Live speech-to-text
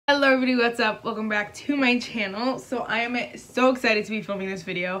Hello everybody, what's up? Welcome back to my channel. So I am so excited to be filming this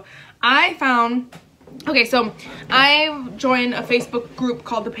video. I joined a Facebook group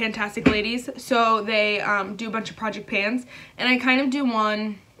called the Fantastic Ladies. So they do a bunch of project pans, and I kind of do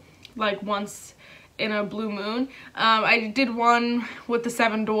one like once in a blue moon. I did one with the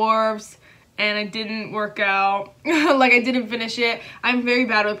 7 dwarves and it didn't work out. Like, I didn't finish it. I'm very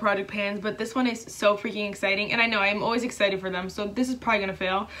bad with project pans, but this one is so freaking exciting, and I know I'm always excited for them, so this is probably gonna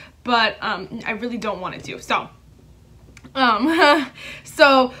fail, but I really don't want it to. So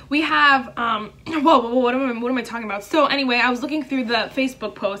so we have what am I talking about? So anyway, I was looking through the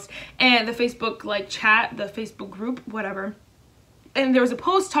Facebook post and the Facebook like chat, the Facebook group, whatever, and there was a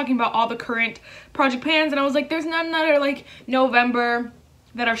post talking about all the current project pans, and I was like, there's none that are like November,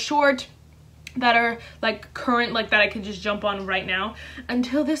 that are short, that are like current, like that I could just jump on right now,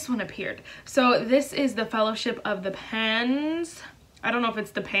 until this one appeared. So this is the Fellowship of the Pans. I don't know if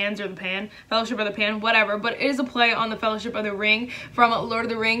it's the Pans or the Pan, Fellowship of the Pan, whatever, but it is a play on the Fellowship of the Ring from Lord of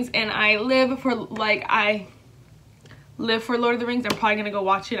the Rings, and I live for Lord of the Rings. I'm probably gonna go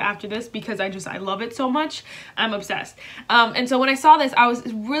watch it after this because I love it so much. I'm obsessed. And so when I saw this, I was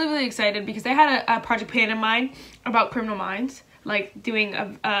really excited because I had a project pan in mind about Criminal Minds, like doing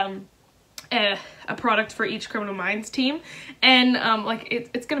a product for each Criminal Minds team, and like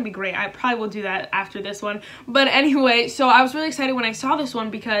it's gonna be great. I probably will do that after this one, but anyway, so I was really excited when I saw this one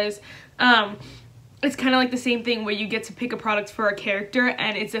because it's kind of like the same thing where you get to pick a product for a character,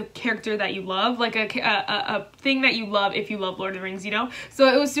 and it's a character that you love, like a thing that you love if you love Lord of the Rings, you know?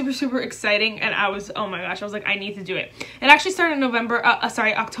 So it was super exciting, and I was, oh my gosh, I was like, I need to do it. It actually started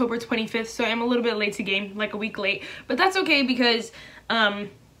October 25th, so I'm a little bit late to game, like a week late, but that's okay because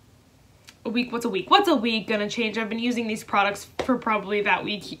what's a week gonna change? I've been using these products for probably that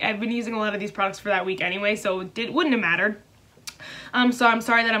week. I've been using a lot of these products for that week anyway, so it wouldn't have mattered. So I'm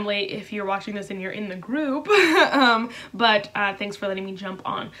sorry that I'm late if you're watching this and you're in the group, but thanks for letting me jump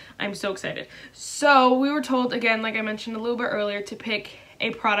on. I'm so excited. So we were told, again, like I mentioned a little bit earlier, to pick a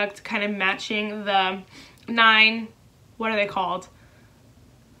product kind of matching the 9, what are they called?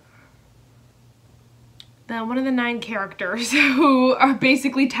 One of the 9 characters who are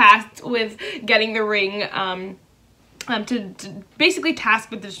basically tasked with getting the ring, basically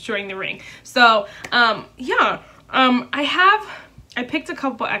tasked with destroying the ring. So, yeah, I picked a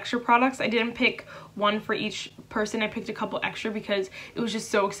couple extra products. I didn't pick one for each person. I picked a couple extra because it was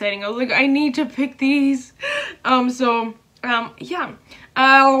just so exciting. I was like, I need to pick these. Yeah.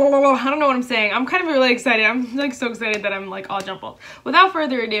 I don't know what I'm saying. I'm kind of really excited. I'm like so excited that I'm like all jump up. Without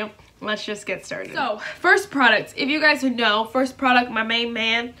further ado, let's just get started. So, first product, if you guys would know, first product, my main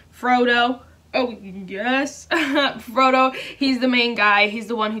man, Frodo. Oh, yes. Frodo, he's the main guy. He's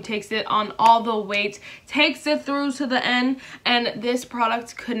the one who takes it on all the weight, takes it through to the end, and this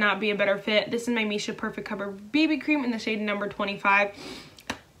product could not be a better fit. This is my Missha Perfect Cover BB Cream in the shade number 25.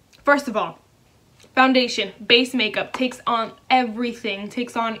 First of all, foundation, base makeup, takes on everything,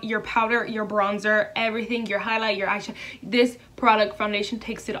 takes on your powder, your bronzer, everything, your highlight, your eyeshadow. This product, foundation,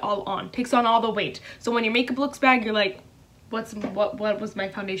 takes it all on, takes on all the weight. So when your makeup looks bad, you're like, what was my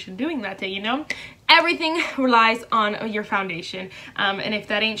foundation doing that day, you know? Everything relies on your foundation, and if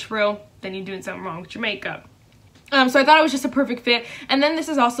that ain't true, then you're doing something wrong with your makeup. So I thought it was just a perfect fit. And then this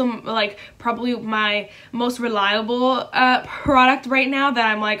is also like probably my most reliable product right now, that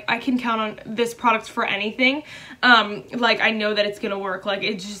I'm like, I can count on this product for anything. Like, I know that it's gonna work. Like,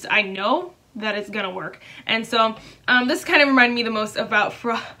 I know that it's gonna work. And so this kind of reminded me the most about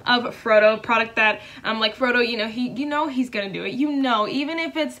Frodo, product that like Frodo, you know he's gonna do it. You know, even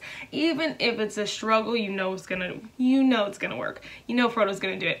if it's a struggle, you know it's gonna work. You know Frodo's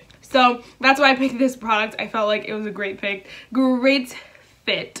gonna do it. So that's why I picked this product. I felt like it was a great pick, great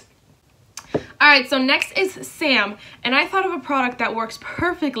fit. Alright, so next is Sam, and I thought of a product that works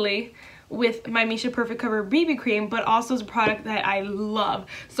perfectly with my Missha Perfect Cover BB Cream, but also is a product that I love.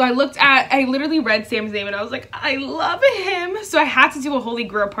 So I literally read Sam's name and I was like, I love him. So I had to do a Holy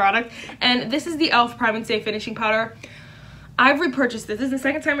Grail product, and this is the e.l.f. Prime and Stay Finishing Powder. I've repurchased this. This is the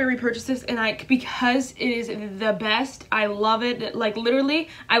second time I repurchased this, and because it is the best. I love it. Like, literally,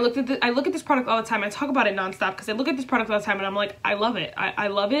 I look at this product all the time. I talk about it nonstop because I look at this product all the time and I'm like, I love it. I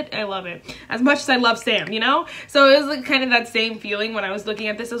love it. I love it. As much as I love Sam, you know? So it was like kind of that same feeling when I was looking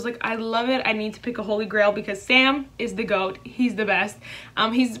at this. I was like, I love it. I need to pick a Holy Grail because Sam is the GOAT. He's the best.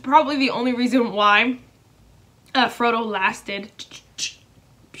 He's probably the only reason why Frodo lasted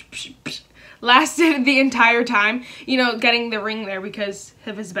lasted the entire time, you know, getting the ring there because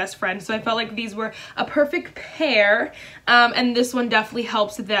of his best friend. So I felt like these were a perfect pair, and this one definitely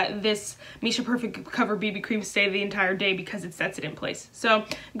helps that this Missha Perfect Cover BB cream stay the entire day because it sets it in place. So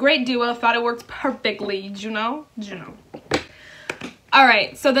great duo, thought it worked perfectly, Juno.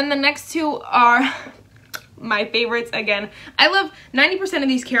 Alright, so then the next two are my favorites. Again, I love 90% of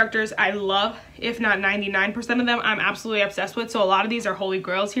these characters. I love, if not 99% of them, I'm absolutely obsessed with. So a lot of these are holy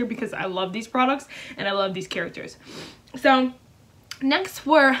grails here because I love these products and I love these characters. So next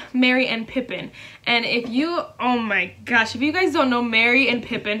were Merry and Pippin. And if you, oh my gosh, if you guys don't know Merry and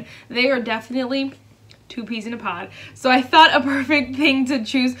Pippin, they are definitely two peas in a pod. So I thought a perfect thing to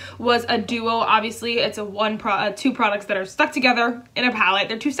choose was a duo. Obviously, it's two products that are stuck together in a palette.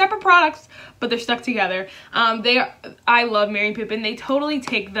 They're two separate products, but they're stuck together. I love Merry and Pippin. They totally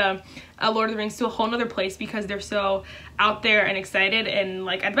take the Lord of the Rings to a whole nother place because they're so out there and excited and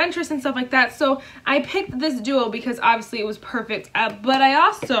like adventurous and stuff like that. So I picked this duo because obviously it was perfect. But I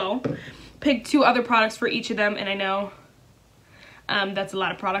also picked two other products for each of them, and I know that's a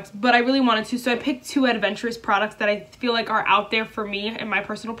lot of products, but I really wanted to, so I picked two adventurous products that I feel like are out there for me and my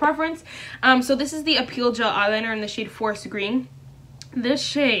personal preference. So this is the Appeal Gel Eyeliner in the shade Forest Green. This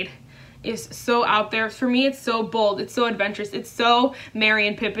shade is so out there. For me, it's so bold, it's so adventurous, it's so Merry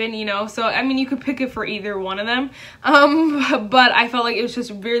and Pippin, you know, so I mean, you could pick it for either one of them, but I felt like it was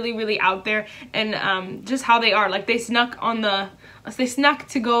just really, really out there, and just how they are, like they snuck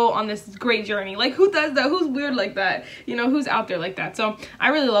to go on this great journey. Like, who does that? Who's weird like that? You know, who's out there like that? So I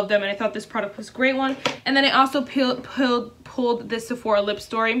really love them, and I thought this product was a great one. And then I also pulled this Sephora Lip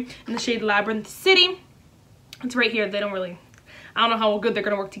Story in the shade Labyrinth City. It's right here. They don't really, I don't know how good they're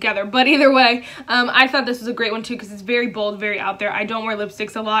gonna work together, but either way, I thought this was a great one too because it's very bold, very out there. I don't wear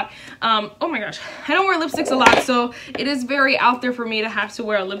lipsticks a lot. Oh my gosh, I don't wear lipsticks a lot, so it is very out there for me to have to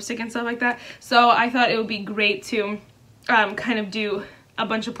wear a lipstick and stuff like that. So I thought it would be great to kind of do a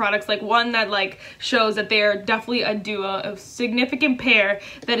bunch of products, like one that like shows that they're definitely a duo, a significant pair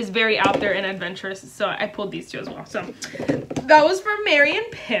that is very out there and adventurous. So I pulled these two as well. So that was for Merry and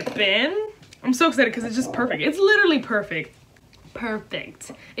Pippin. I'm so excited because it's just perfect. It's literally perfect.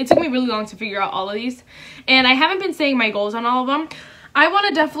 It took me really long to figure out all of these, and I haven't been saying my goals on all of them. I want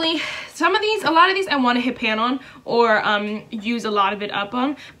to definitely, a lot of these I want to hit pan on or use a lot of it up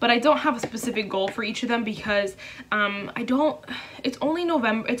on, but I don't have a specific goal for each of them because it's only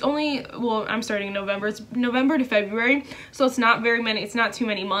November, well, I'm starting in November, it's November to February, so it's not too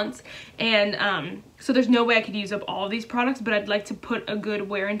many months, and so there's no way I could use up all of these products, but I'd like to put a good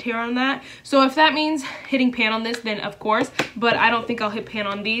wear and tear on that. So if that means hitting pan on this, then of course, but I don't think I'll hit pan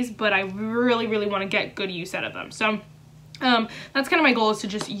on these, but I really, really want to get good use out of them. So that's kind of my goal, is to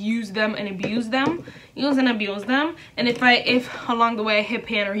just use them and abuse them, and if along the way I hit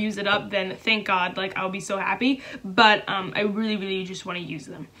pan or use it up, then thank God, like I'll be so happy, but I really, really just want to use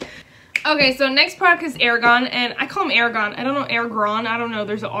them. Okay, so next product is Eragon, and I call him Eragon. I don't know, Aragorn. I don't know.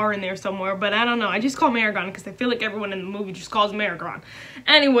 There's an R in there somewhere, but I don't know. I just call him Eragon because I feel like everyone in the movie just calls him Aragorn.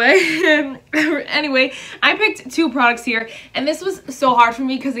 Anyway, I picked two products here, and this was so hard for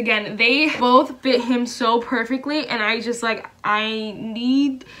me because, again, they both fit him so perfectly, and I just, like, I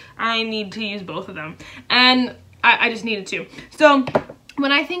need to use both of them, and I just needed to. So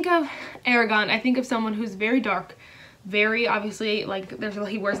when I think of Eragon, I think of someone who's very dark, very obviously, like,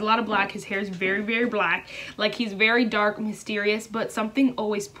 he wears a lot of black, his hair is very, very black, like he's very dark, mysterious, but something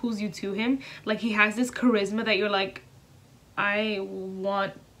always pulls you to him. Like, he has this charisma that you're like, I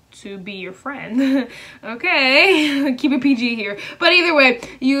want to be your friend. Okay, keep it PG here, but either way,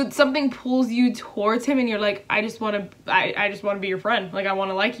 something pulls you towards him and you're like, I just want to be your friend, like I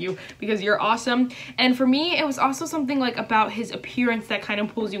want to like you because you're awesome. And for me, it was also something like about his appearance that kind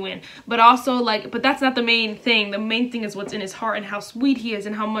of pulls you in, but also like, but that's not the main thing. The main thing is what's in his heart and how sweet he is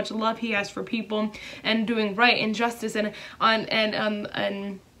and how much love he has for people and doing right and justice, and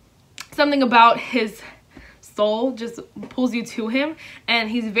something about his soul just pulls you to him. And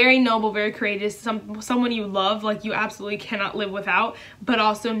he's very noble, very courageous, someone you love, like you absolutely cannot live without, but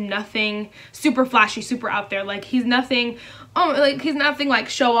also nothing super flashy, super out there. Like he's nothing like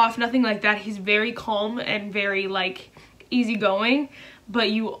show off, nothing like that. He's very calm and very like easygoing,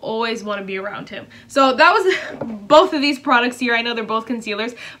 but you always want to be around him. So that was both of these products here. I know they're both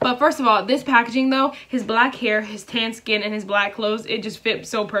concealers, but first of all, this packaging though, his black hair, his tan skin, and his black clothes, it just fit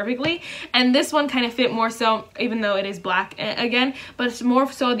so perfectly. And this one kind of fit more so, even though it is black again, but it's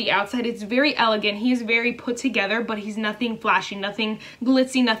more so the outside. It's very elegant. He's very put together, but he's nothing flashy, nothing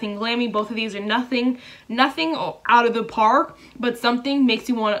glitzy, nothing glammy. Both of these are nothing out of the park, but something makes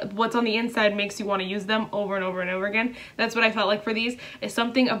you want, what's on the inside makes you want to use them over and over and over again. That's what I felt like for these. It's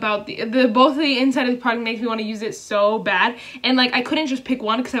something about both of the inside of the product makes me want to use it so bad. And like I couldn't just pick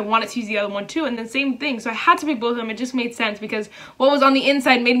one because I wanted to use the other one too. And then same thing. So I had to pick both of them. It just made sense because what was on the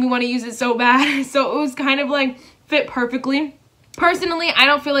inside made me want to use it so bad. So it was kind of like fit perfectly. Personally, I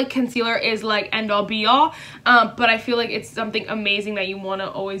don't feel like concealer is like end all be all, but I feel like it's something amazing that you want to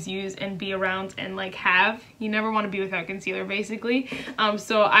always use and be around and like have. You never want to be without concealer basically.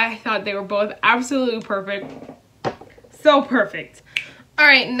 So I thought they were both absolutely perfect. So perfect.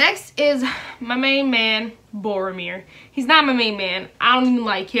 Alright, next is my main man, Boromir. He's not my main man. I don't even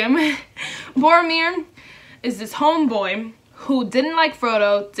like him. Boromir is this homeboy who didn't like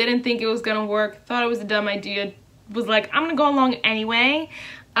Frodo, didn't think it was gonna work, thought it was a dumb idea, was like, I'm gonna go along anyway.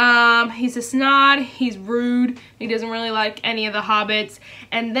 He's a snot, he's rude, he doesn't really like any of the hobbits,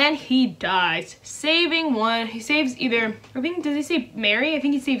 and then he dies, saving one. He saves either, I think, does he save Merry? I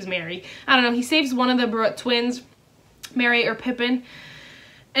think he saves Merry. I don't know, he saves one of the twins, Merry or Pippin,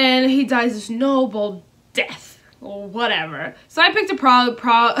 and he dies this noble death or whatever. So I picked a product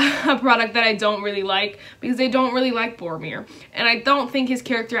that I don't really like because I don't really like Boromir, and I don't think his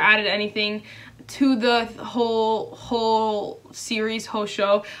character added anything to the whole series, whole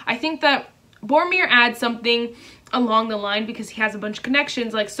show. I think that Boromir adds something along the line because he has a bunch of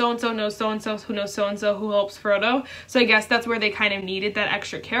connections, like so-and-so knows so-and-so who knows so-and-so who helps Frodo. So I guess that's where they kind of needed that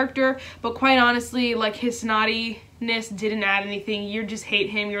extra character. But quite honestly, like his snottiness didn't add anything. You just hate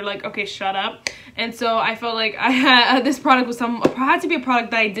him. You're like, okay, shut up. And so I felt like I had this product was had to be a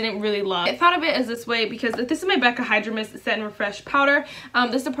product that I didn't really love. I thought of it as this way because this is my Becca Hydra Mist Set and Refresh powder.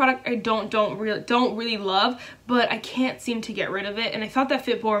 This is a product I don't really love, but I can't seem to get rid of it. And I thought that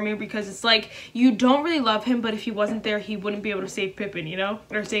fit Boromir because it's like you don't really love him, but if he wasn't there, he wouldn't be able to save Pippin, you know,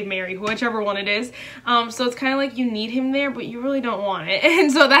 or save Merry, whichever one it is. So it's kind of like you need him there, but you really don't want it.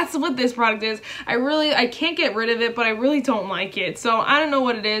 And so that's what this product is. I can't get rid of it, but I really don't like it. So I don't know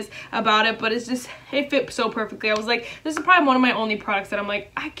what it is about it, but it's just, it fit so perfectly. I was like, this is probably one of my only products that I'm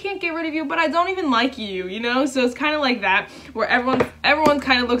like, I can't get rid of you, but I don't even like you, you know? So it's kind of like that, where everyone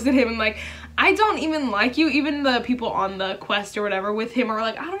kind of looks at him and like, I don't even like you. Even the people on the quest or whatever with him are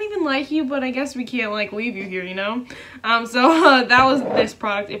like, I don't even like you, but I guess we can't like leave you here, you know? So that was this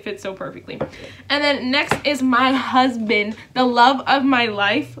product. It fits so perfectly. And then next is my husband, the love of my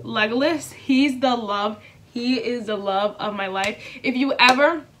life, Legolas. He is the love of my life.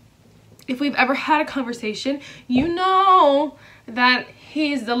 If we've ever had a conversation, you know that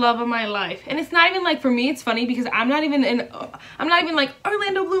he's the love of my life. And it's not even like, for me, it's funny because I'm not even like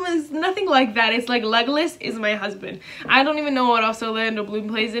Orlando Bloom is nothing like that. It's like Legolas is my husband. I don't even know what else Orlando Bloom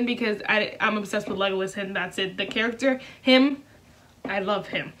plays in because I'm obsessed with Legolas and that's it. The character, him, I love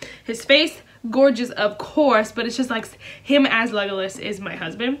him. His face, gorgeous of course, but it's just like him as Legolas is my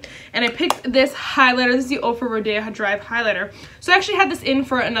husband. And I picked this highlighter. This is the Ofra Rodeo Drive highlighter. So I actually had this in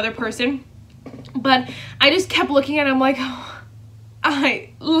for another person, but I just kept looking at it. I'm like, oh,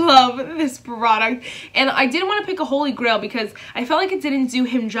 I love this product, and I didn't want to pick a holy grail because I felt like it didn't do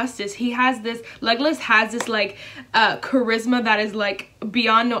him justice. Legolas has this like charisma that is like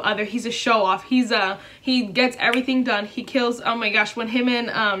beyond no other. He's a show off. He gets everything done. He kills, oh my gosh, when him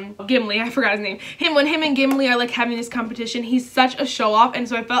and Gimli, I forgot his name. When him and Gimli are like having this competition, he's such a show off, and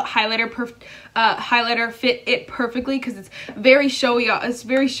so I felt highlighter fit it perfectly because it's very showy. It's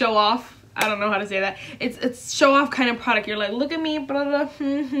very show off. I don't know how to say that. It's show off kind of product. You're like, look at me, blah, blah,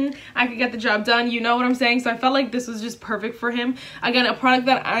 blah, I could get the job done. You know what I'm saying? So I felt like this was just perfect for him. Again, a product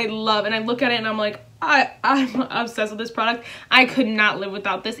that I love, and I look at it and I'm like, I'm obsessed with this product. I could not live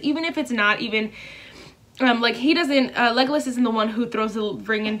without this, even if it's not even like he doesn't Legolas isn't the one who throws the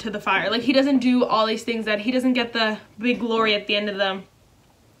ring into the fire. Like he doesn't do all these things, that he doesn't get the big glory at the end of the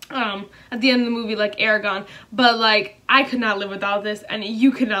movie like Aragorn, but like I could not live without this, and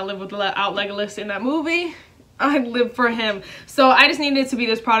you could not live without Legolas in that movie. I live for him. So I just needed it to be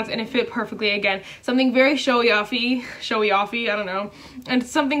this product, and it fit perfectly. Again, something very showy-offy, I don't know, and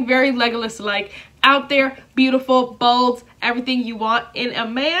something very Legolas-like, out there, beautiful, bold, everything you want in a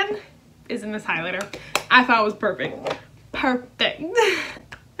man is in this highlighter. I thought it was perfect. Perfect.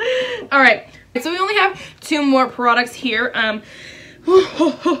 All right, so we only have 2 more products here. I'm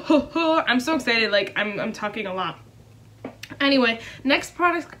so excited, like I'm talking a lot. Anyway, next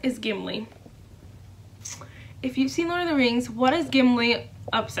product is Gimli. If you've seen Lord of the Rings, what is Gimli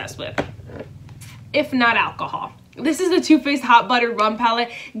obsessed with? If not alcohol. This is the Too Faced Hot Buttered Rum Palette.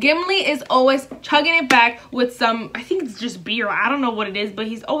 Gimli is always chugging it back with some, I think it's just beer. I don't know what it is, but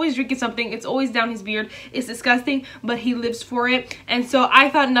he's always drinking something. It's always down his beard. It's disgusting, but he lives for it. And so I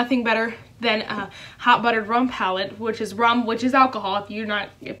thought nothing better than a Hot Buttered Rum Palette, which is rum, which is alcohol. If you're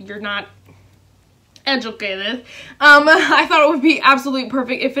not educated. I thought it would be absolutely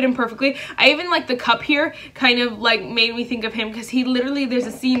perfect. It fit him perfectly. I even like the cup here kind of like made me think of him because he literally, there's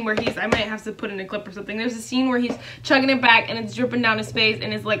a scene where I might have to put in a clip or something. There's a scene where he's chugging it back and it's dripping down his face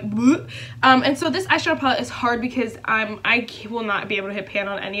and it's like bleh. And so this eyeshadow palette is hard because I will not be able to hit pan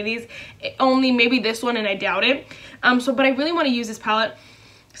on any of these. Only maybe this one, and I doubt it. But I really want to use this palette.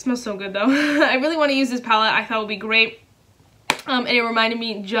 It smells so good though. I really want to use this palette. I thought it would be great. And it reminded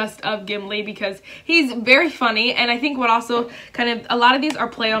me just of Gimli because he's very funny, and I think what also kind of, a lot of these are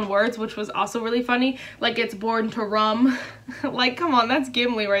play on words, which was also really funny. Like it's born to rum. Like, come on, that's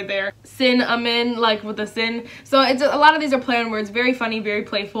Gimli right there. Cinnamon, like with the sin. So it's a lot of these are play on words, very funny, very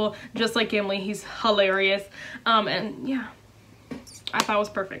playful, just like Gimli. He's hilarious. And yeah, I thought it was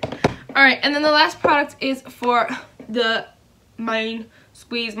perfect. All right, and then the last product is for the main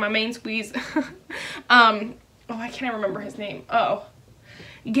squeeze, my main squeeze. Oh, I can't remember his name. Oh,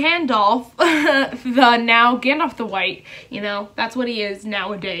 Gandalf, Gandalf the White, you know, that's what he is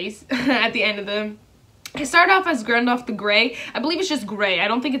nowadays. At the end of the, it started off as Gandalf the Grey. I believe it's just Grey. I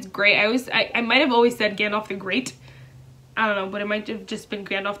don't think it's Grey. I might have always said Gandalf the Great. I don't know, but it might have just been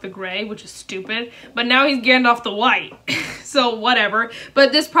Gandalf the Grey, which is stupid. But now he's Gandalf the White. So whatever.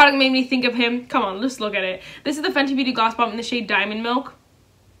 But this product made me think of him. Come on, let's look at it. This is the Fenty Beauty Gloss Bomb in the shade Diamond Milk.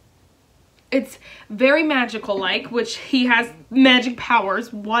 It's very magical-like, which he has magic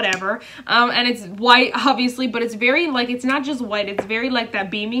powers, whatever. And it's white, obviously, but it's very, like, it's not just white. It's very, like,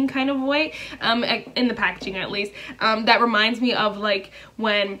 that beaming kind of white, in the packaging, at least. That reminds me of, like,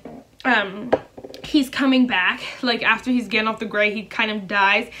 when, he's coming back, like, after he's Gandalf the Grey, he kind of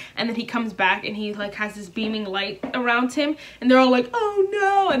dies, and then he comes back, and he, like, has this beaming light around him, and they're all like, oh,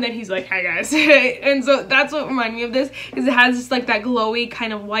 no, and then he's like, hi, guys. And so that's what reminded me of this, because it has just, like, that glowy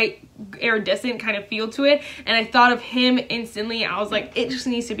kind of white, iridescent kind of feel to it, and I thought of him instantly. I was like, it just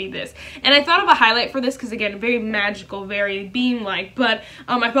needs to be this. And I thought of a highlight for this because, again, very magical, very beam-like, but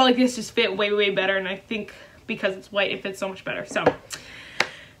I felt like this just fit way, way better, and I think because it's white, it fits so much better. So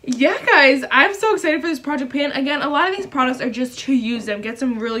yeah, guys, I'm so excited for this project pan. Again, a lot of these products are just to use them, get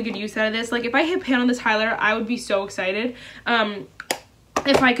some really good use out of this. Like, if I hit pan on this highlighter, I would be so excited.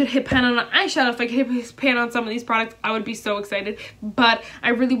 If I could hit pan on an eyeshadow, if I could hit pan on some of these products, I would be so excited. But I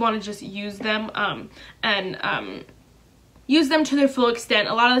really want to just use them use them to their full extent.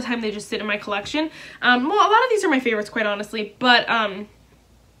 A lot of the time they just sit in my collection. Well, a lot of these are my favorites, quite honestly, but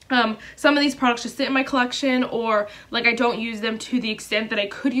some of these products just sit in my collection, or like I don't use them to the extent that I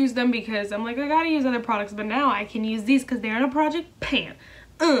could use them because I'm like, I gotta use other products, but now I can use these because they're in a project pan.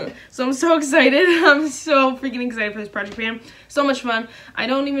 So I'm so excited. I'm so freaking excited for this project pan. So much fun. I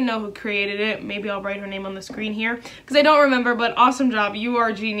don't even know who created it. Maybe I'll write her name on the screen here because I don't remember, but awesome job. You are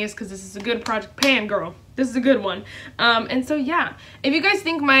a genius because this is a good project pan, girl. This is a good one. And so yeah, if you guys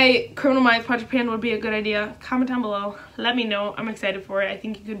think my Criminal Minds project pan would be a good idea, comment down below. Let me know. I'm excited for it. I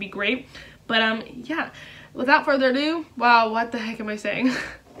think it could be great. But yeah, without further ado, wow, what the heck am I saying?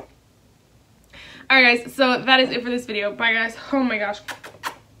 Alright guys, so that is it for this video. Bye guys. Oh my gosh.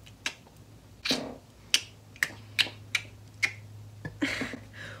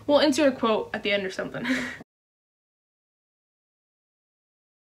 We'll insert a quote at the end or something.